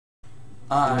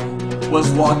I was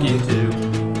walking to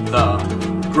the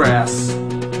grass,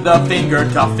 the finger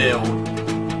to field,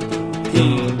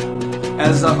 keen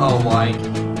as a white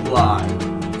lie,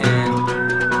 and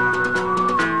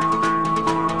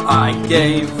I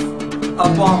gave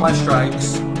up all my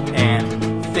strikes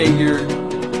and figured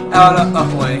out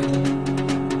a way.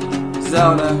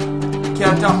 Zelda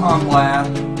kept on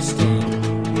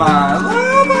blasting my love.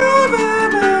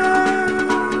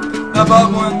 The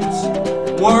bug ones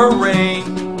were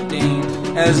raining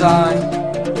as I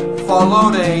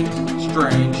followed a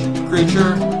strange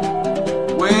creature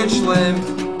which lived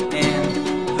in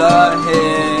the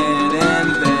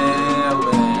hidden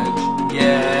village.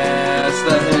 Yes,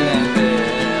 the hidden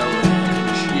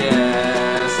village.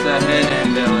 Yes, the hidden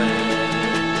village.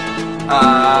 I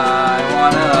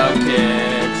wanna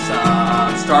kick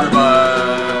some starter butt.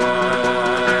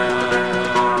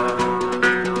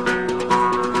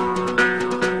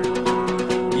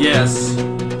 Yes,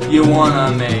 you wanna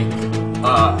make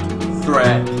a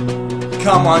threat.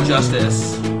 Come on,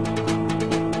 Justice.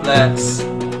 Let's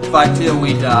fight till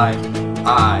we die,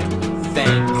 I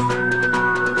think.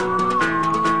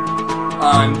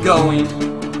 I'm going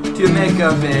to make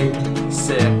a big,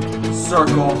 sick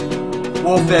circle.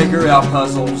 We'll figure out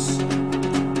puzzles.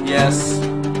 Yes,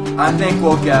 I think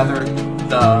we'll gather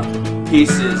the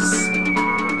pieces.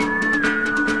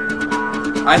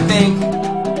 I think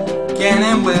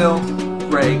Ganon will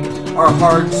break our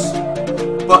hearts,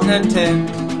 but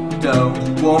Nintendo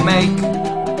will make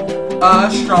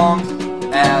us strong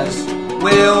as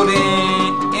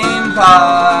wielding in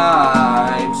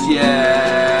pipes.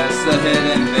 Yes, the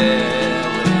hidden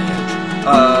village.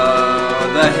 Oh,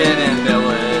 the hidden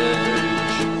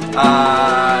village. I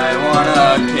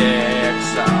wanna kick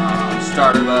some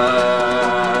starter butt.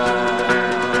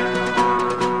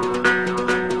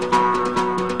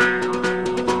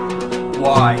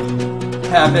 Why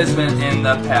have his been in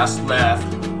the past left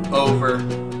over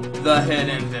the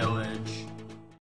hidden village?